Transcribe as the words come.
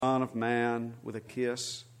Son of Man with a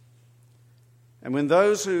kiss. And when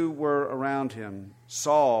those who were around him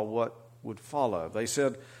saw what would follow, they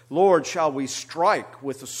said, Lord, shall we strike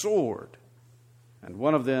with the sword? And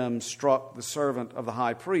one of them struck the servant of the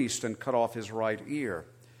high priest and cut off his right ear.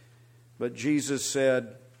 But Jesus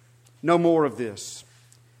said, no more of this.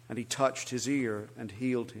 And he touched his ear and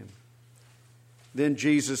healed him. Then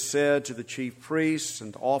Jesus said to the chief priests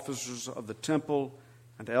and officers of the temple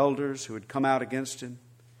and elders who had come out against him,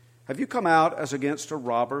 have you come out as against a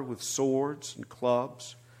robber with swords and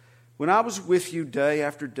clubs? When I was with you day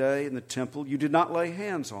after day in the temple, you did not lay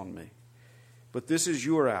hands on me. But this is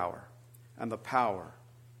your hour and the power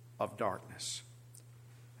of darkness.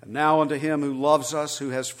 And now unto him who loves us,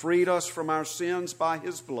 who has freed us from our sins by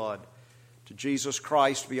his blood, to Jesus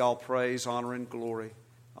Christ be all praise, honor, and glory.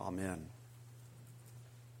 Amen.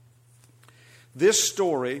 This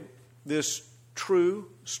story, this true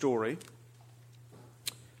story,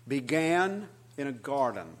 began in a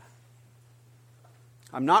garden.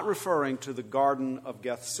 I'm not referring to the Garden of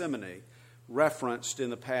Gethsemane referenced in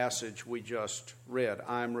the passage we just read.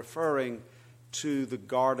 I'm referring to the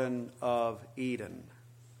Garden of Eden.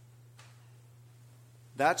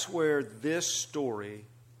 That's where this story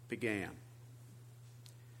began.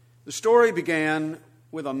 The story began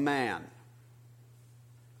with a man,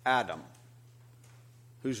 Adam,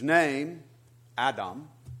 whose name, Adam,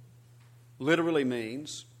 literally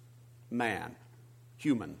means man,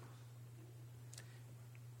 human.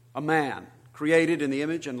 A man created in the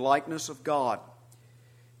image and likeness of God.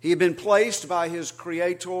 He had been placed by his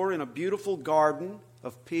Creator in a beautiful garden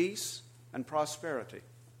of peace and prosperity.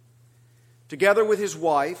 Together with his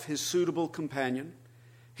wife, his suitable companion,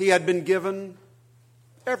 he had been given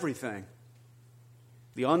everything.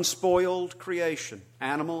 The unspoiled creation,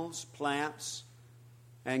 animals, plants,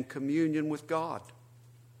 and communion with God.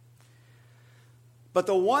 But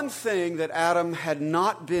the one thing that Adam had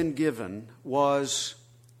not been given was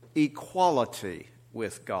equality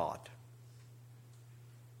with God.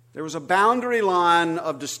 There was a boundary line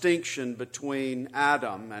of distinction between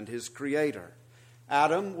Adam and his Creator.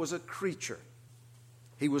 Adam was a creature.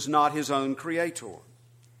 He was not his own creator.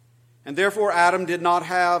 And therefore Adam did not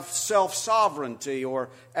have self-sovereignty or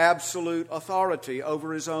absolute authority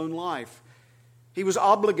over his own life. He was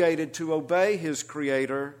obligated to obey his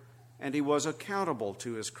Creator, and he was accountable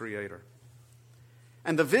to his Creator.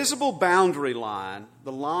 And the visible boundary line,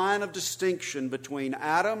 the line of distinction between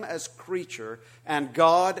Adam as creature and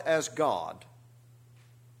God as God,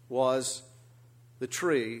 was the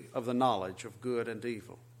tree of the knowledge of good and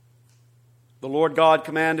evil. The Lord God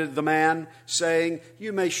commanded the man, saying,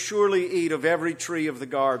 you may surely eat of every tree of the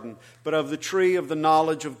garden, but of the tree of the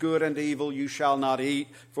knowledge of good and evil you shall not eat,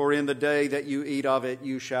 for in the day that you eat of it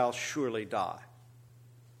you shall surely die.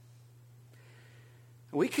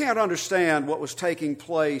 We can't understand what was taking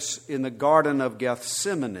place in the Garden of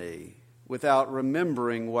Gethsemane without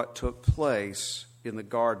remembering what took place in the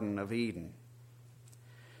Garden of Eden.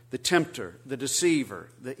 The tempter, the deceiver,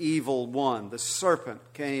 the evil one, the serpent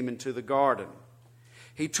came into the garden.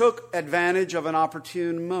 He took advantage of an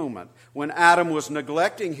opportune moment when Adam was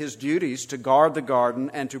neglecting his duties to guard the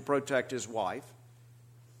garden and to protect his wife.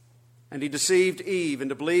 And he deceived Eve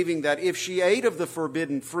into believing that if she ate of the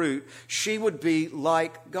forbidden fruit, she would be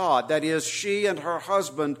like God. That is, she and her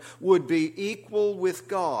husband would be equal with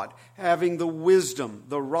God, having the wisdom,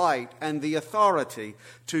 the right, and the authority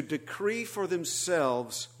to decree for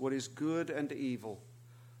themselves what is good and evil.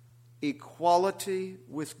 Equality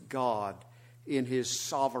with God in his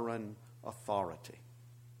sovereign authority.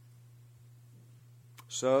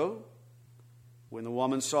 So, when the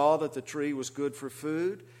woman saw that the tree was good for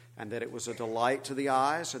food, and that it was a delight to the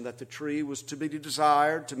eyes, and that the tree was to be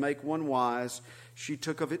desired to make one wise, she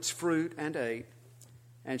took of its fruit and ate,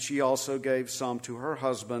 and she also gave some to her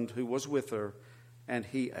husband who was with her, and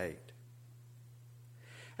he ate.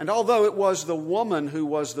 And although it was the woman who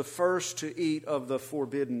was the first to eat of the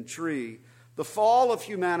forbidden tree, the fall of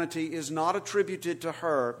humanity is not attributed to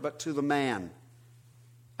her, but to the man,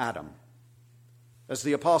 Adam. As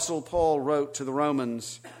the Apostle Paul wrote to the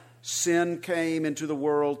Romans, sin came into the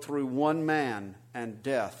world through one man, and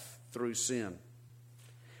death through sin.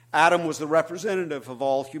 Adam was the representative of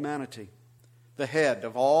all humanity, the head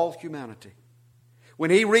of all humanity.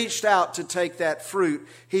 When he reached out to take that fruit,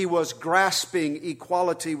 he was grasping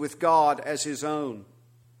equality with God as his own.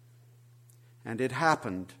 And it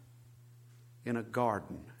happened in a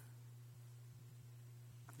garden.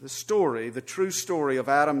 The story, the true story of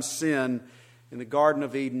Adam's sin in the Garden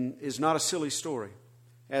of Eden is not a silly story,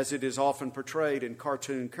 as it is often portrayed in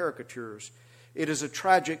cartoon caricatures. It is a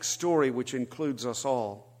tragic story which includes us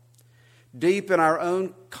all. Deep in our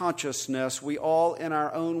own consciousness, we all in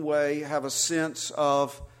our own way have a sense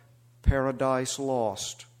of paradise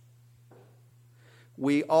lost.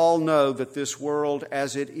 We all know that this world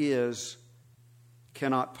as it is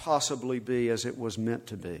cannot possibly be as it was meant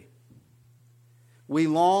to be. We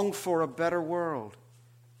long for a better world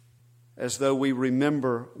as though we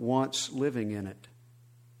remember once living in it.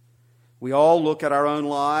 We all look at our own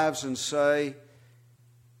lives and say,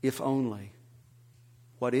 if only.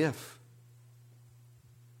 What if?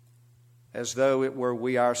 As though it were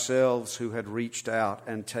we ourselves who had reached out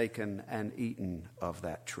and taken and eaten of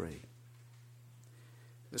that tree.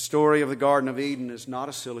 The story of the Garden of Eden is not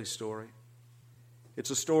a silly story.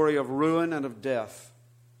 It's a story of ruin and of death.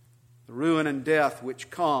 The ruin and death which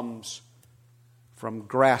comes from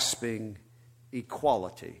grasping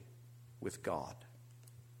equality with God.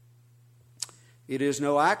 It is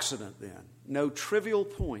no accident then, no trivial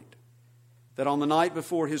point, that on the night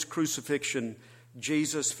before his crucifixion,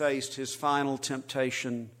 Jesus faced his final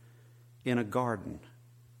temptation in a garden.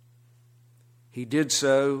 He did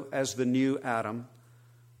so as the new Adam,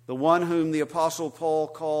 the one whom the Apostle Paul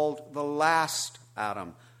called the last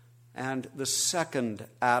Adam and the second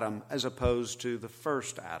Adam as opposed to the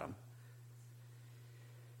first Adam.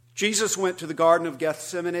 Jesus went to the Garden of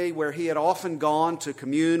Gethsemane, where he had often gone to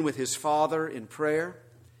commune with his Father in prayer,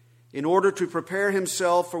 in order to prepare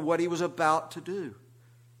himself for what he was about to do,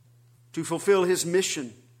 to fulfill his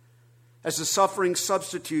mission as a suffering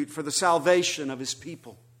substitute for the salvation of his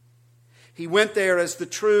people. He went there as the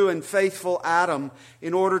true and faithful Adam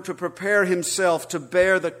in order to prepare himself to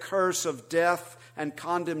bear the curse of death and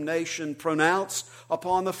condemnation pronounced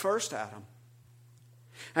upon the first Adam.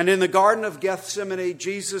 And in the Garden of Gethsemane,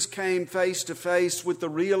 Jesus came face to face with the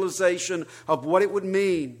realization of what it would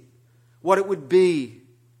mean, what it would be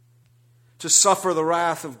to suffer the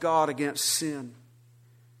wrath of God against sin.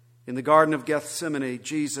 In the Garden of Gethsemane,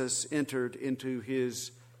 Jesus entered into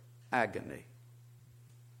his agony.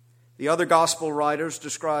 The other gospel writers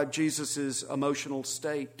describe Jesus' emotional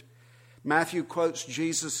state. Matthew quotes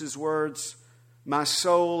Jesus' words, "My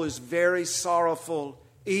soul is very sorrowful,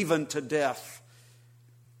 even to death,"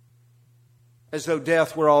 as though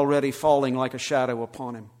death were already falling like a shadow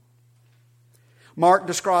upon him. Mark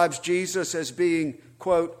describes Jesus as being,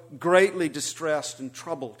 quote, "greatly distressed and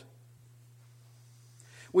troubled."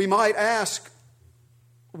 We might ask,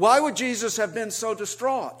 why would Jesus have been so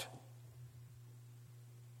distraught?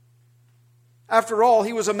 After all,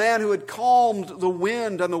 he was a man who had calmed the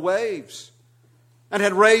wind and the waves and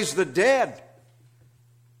had raised the dead.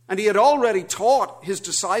 And he had already taught his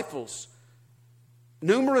disciples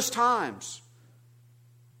numerous times,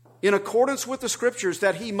 in accordance with the Scriptures,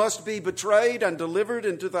 that he must be betrayed and delivered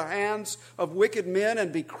into the hands of wicked men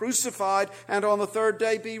and be crucified and on the third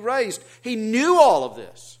day be raised. He knew all of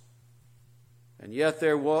this. And yet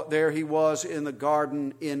there he was in the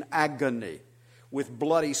garden in agony, with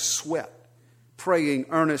bloody sweat, praying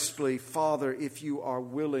earnestly, "Father, if you are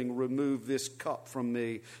willing, remove this cup from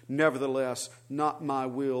me. Nevertheless, not my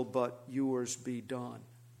will, but yours be done."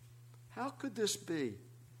 How could this be?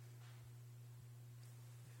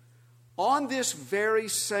 On this very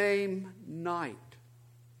same night,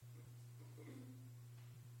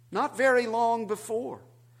 not very long before,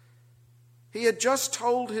 he had just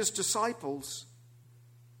told his disciples,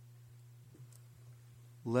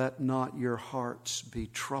 "Let not your hearts be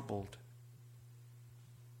troubled."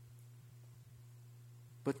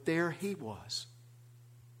 But there he was,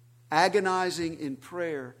 agonizing in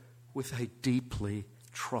prayer with a deeply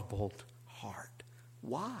troubled heart.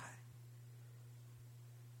 Why?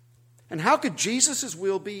 And how could Jesus'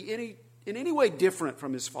 will be in any way different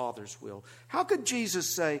from his Father's will? How could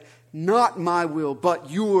Jesus say, "Not my will,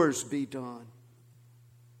 but yours be done"?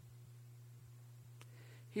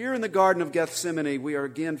 Here in the Garden of Gethsemane, we are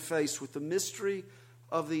again faced with the mystery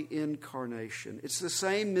of the Incarnation. It's the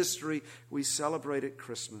same mystery we celebrate at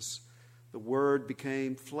Christmas. The Word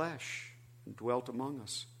became flesh and dwelt among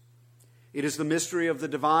us. It is the mystery of the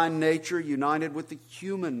divine nature united with the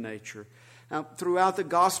human nature. Now, throughout the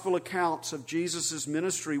gospel accounts of Jesus'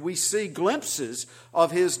 ministry, we see glimpses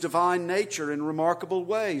of his divine nature in remarkable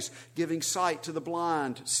ways, giving sight to the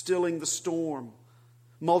blind, stilling the storm,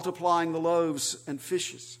 multiplying the loaves and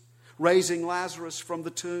fishes, raising Lazarus from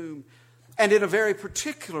the tomb, and in a very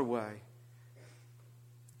particular way,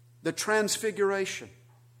 the transfiguration,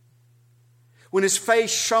 when his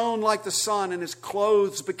face shone like the sun and his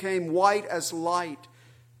clothes became white as light.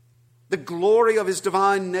 The glory of his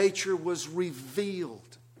divine nature was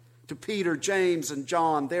revealed to Peter, James, and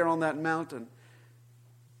John there on that mountain.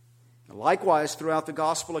 Likewise, throughout the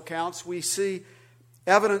gospel accounts, we see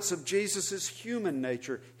evidence of Jesus' human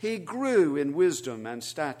nature. He grew in wisdom and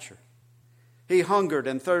stature. He hungered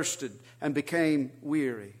and thirsted and became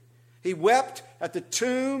weary. He wept at the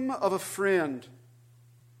tomb of a friend,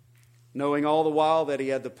 knowing all the while that he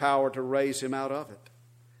had the power to raise him out of it.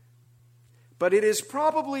 But it is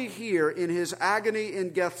probably here in his agony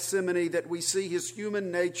in Gethsemane that we see his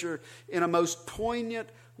human nature in a most poignant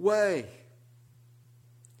way.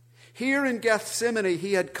 Here in Gethsemane,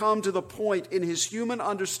 he had come to the point in his human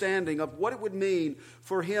understanding of what it would mean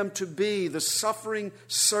for him to be the suffering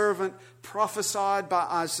servant prophesied by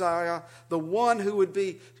Isaiah, the one who would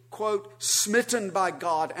be, quote, smitten by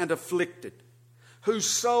God and afflicted, whose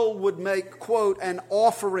soul would make, quote, an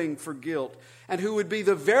offering for guilt, and who would be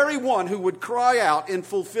the very one who would cry out in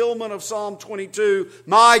fulfillment of Psalm 22,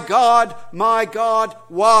 my God,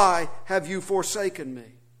 why have you forsaken me?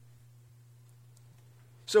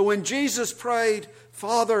 So when Jesus prayed,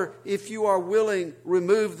 Father, if you are willing,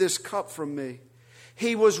 remove this cup from me,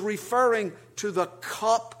 he was referring to the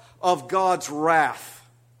cup of God's wrath.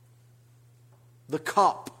 The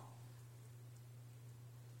cup.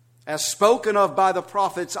 As spoken of by the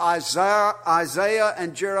prophets Isaiah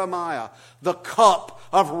and Jeremiah, the cup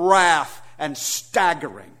of wrath and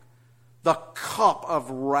staggering. The cup of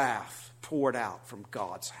wrath poured out from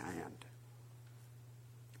God's hand.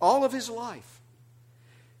 All of his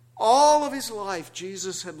life,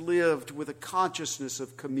 Jesus had lived with a consciousness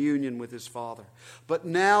of communion with his Father. But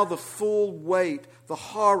now the full weight, the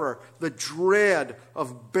horror, the dread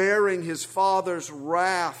of bearing his Father's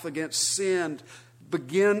wrath against sin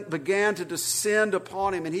began to descend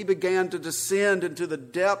upon him, and he began to descend into the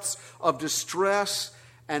depths of distress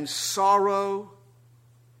and sorrow.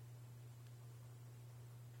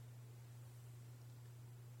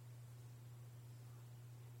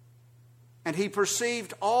 And he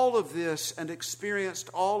perceived all of this and experienced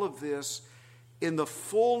all of this in the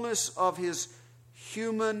fullness of his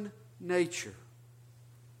human nature.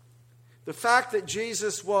 The fact that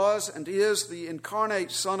Jesus was and is the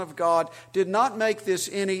incarnate Son of God did not make this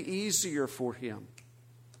any easier for him.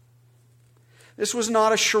 This was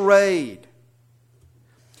not a charade.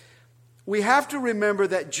 We have to remember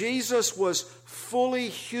that Jesus was fully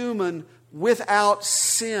human without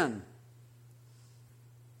sin.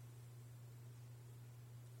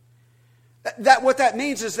 What that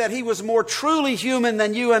means is that he was more truly human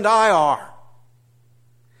than you and I are.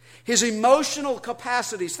 His emotional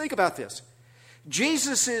capacities, think about this.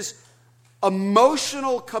 Jesus'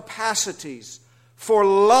 emotional capacities for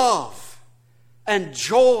love and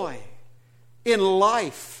joy in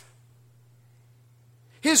life.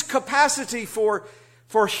 His capacity for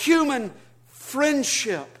human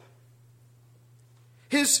friendship.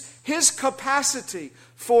 His capacity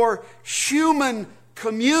for human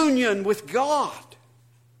communion with God.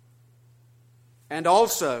 And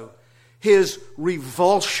also his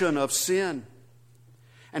revulsion of sin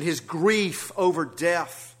and his grief over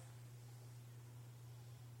death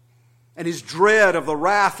and his dread of the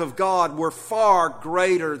wrath of God were far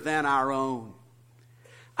greater than our own.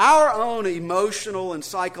 Our own emotional and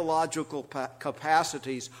psychological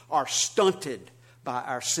capacities are stunted by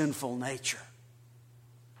our sinful nature.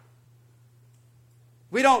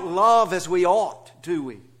 We don't love as we ought, do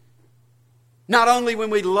we? Not only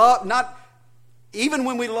when we love, even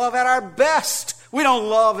when we love at our best, we don't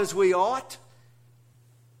love as we ought.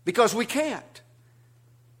 Because we can't.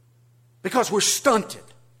 Because we're stunted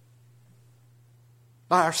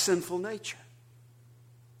by our sinful nature.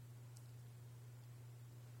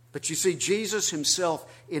 But you see, Jesus himself,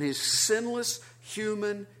 in his sinless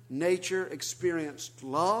human nature, experienced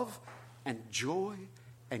love and joy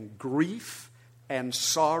and grief and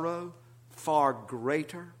sorrow far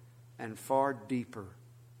greater and far deeper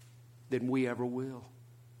than we ever will.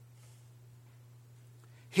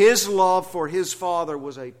 His love for his Father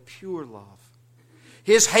was a pure love.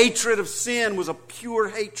 His hatred of sin was a pure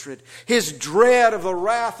hatred. His dread of the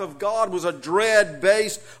wrath of God was a dread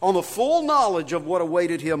based on the full knowledge of what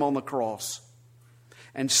awaited him on the cross.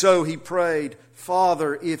 And so he prayed,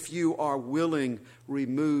 Father, if you are willing,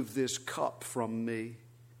 remove this cup from me.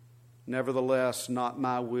 Nevertheless, not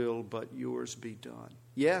my will, but yours be done.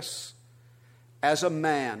 Yes, as a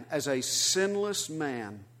man, as a sinless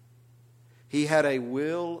man, he had a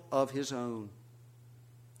will of his own,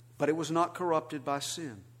 but it was not corrupted by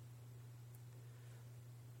sin.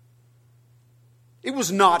 It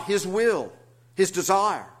was not his will, his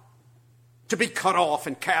desire, to be cut off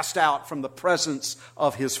and cast out from the presence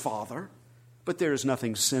of his Father, but there is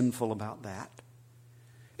nothing sinful about that.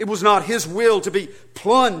 It was not his will to be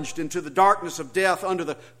plunged into the darkness of death under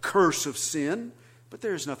the curse of sin, but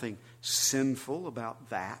there is nothing sinful about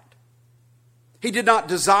that. He did not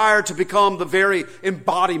desire to become the very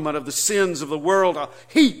embodiment of the sins of the world, a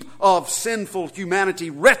heap of sinful humanity,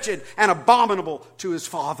 wretched and abominable to his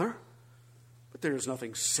Father. But there is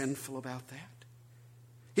nothing sinful about that.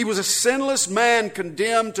 He was a sinless man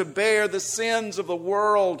condemned to bear the sins of the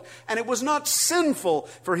world, and it was not sinful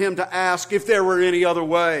for him to ask if there were any other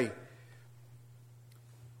way.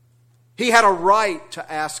 He had a right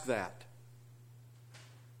to ask that.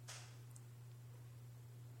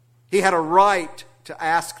 He had a right to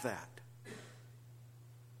ask that.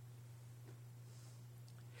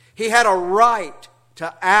 He had a right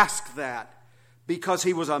to ask that because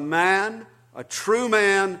he was a man, a true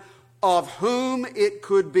man, of whom it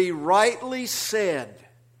could be rightly said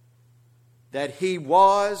that he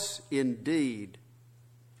was indeed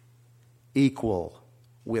equal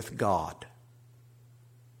with God.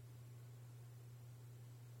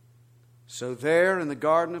 So there in the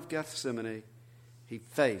Garden of Gethsemane, he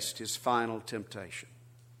faced his final temptation.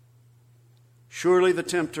 Surely the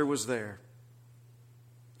tempter was there,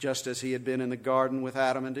 just as he had been in the garden with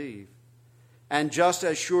Adam and Eve. And just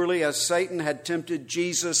as surely as Satan had tempted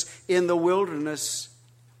Jesus in the wilderness,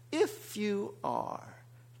 if you are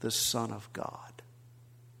the Son of God.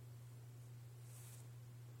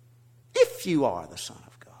 If you are the Son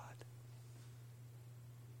of God.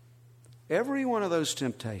 Every one of those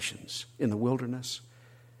temptations in the wilderness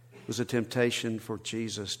was a temptation for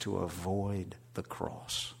Jesus to avoid the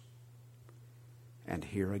cross. And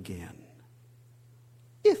here again,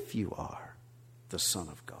 if you are the Son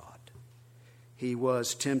of God. He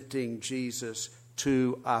was tempting Jesus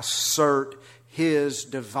to assert his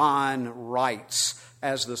divine rights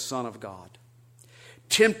as the Son of God.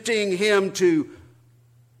 Tempting him to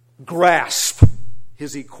grasp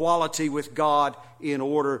his equality with God in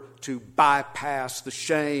order to bypass the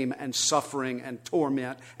shame and suffering and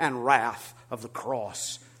torment and wrath of the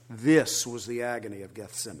cross. This was the agony of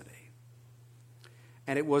Gethsemane.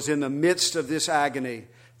 And it was in the midst of this agony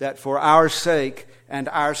that for our sake and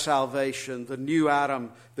our salvation, the new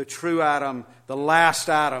Adam, the true Adam, the last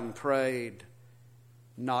Adam prayed,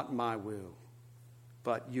 "Not my will,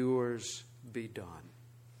 but yours be done."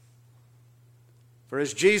 For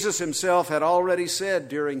as Jesus himself had already said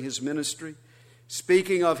during his ministry,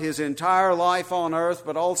 speaking of his entire life on earth,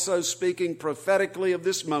 but also speaking prophetically of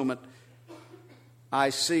this moment, "I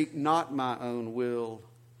seek not my own will,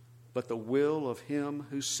 but the will of him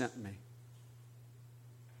who sent me."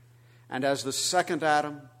 And as the second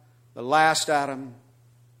Adam, the last Adam,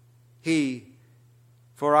 he,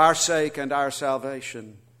 for our sake and our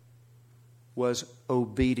salvation, was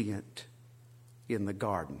obedient in the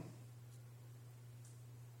garden.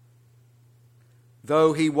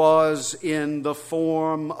 Though he was in the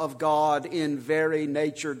form of God, in very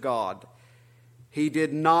nature God, he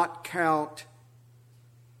did not count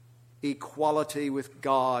equality with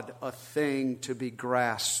God a thing to be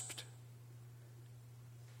grasped,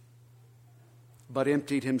 but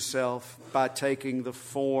emptied himself by taking the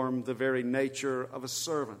form, the very nature of a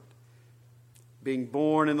servant, being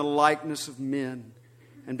born in the likeness of men,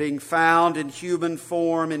 and being found in human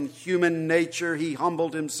form, in human nature, he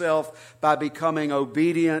humbled himself by becoming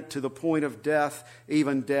obedient to the point of death,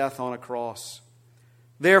 even death on a cross.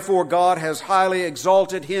 Therefore, God has highly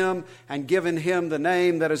exalted him and given him the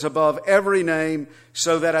name that is above every name,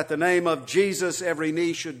 so that at the name of Jesus every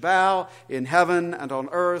knee should bow in heaven and on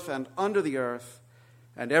earth and under the earth,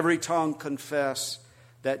 and every tongue confess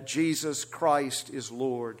that Jesus Christ is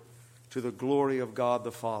Lord, to the glory of God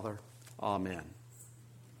the Father. Amen.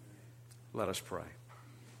 Let us pray.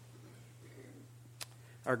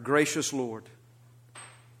 Our gracious Lord,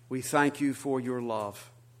 we thank you for your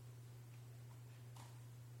love.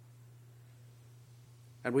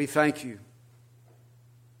 And we thank you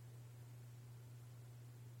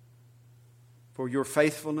for your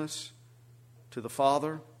faithfulness to the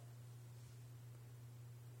Father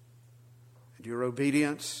and your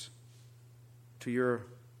obedience to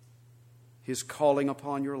his calling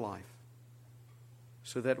upon your life,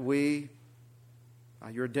 so that we,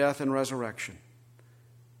 by your death and resurrection,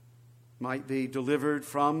 might be delivered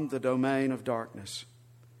from the domain of darkness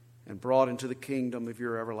and brought into the kingdom of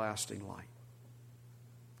your everlasting light.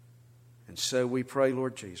 And so we pray,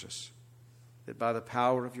 Lord Jesus, that by the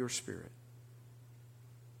power of your Spirit,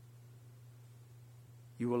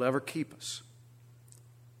 you will ever keep us,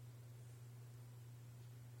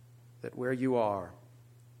 that where you are,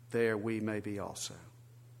 there we may be also.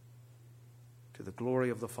 To the glory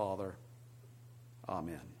of the Father.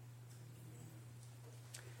 Amen.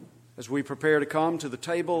 As we prepare to come to the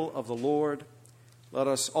table of the Lord, let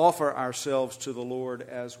us offer ourselves to the Lord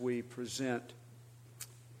as we present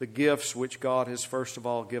the gifts which God has first of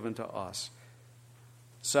all given to us.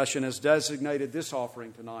 Session has designated this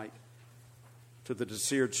offering tonight to the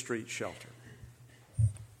DeSeard Street Shelter.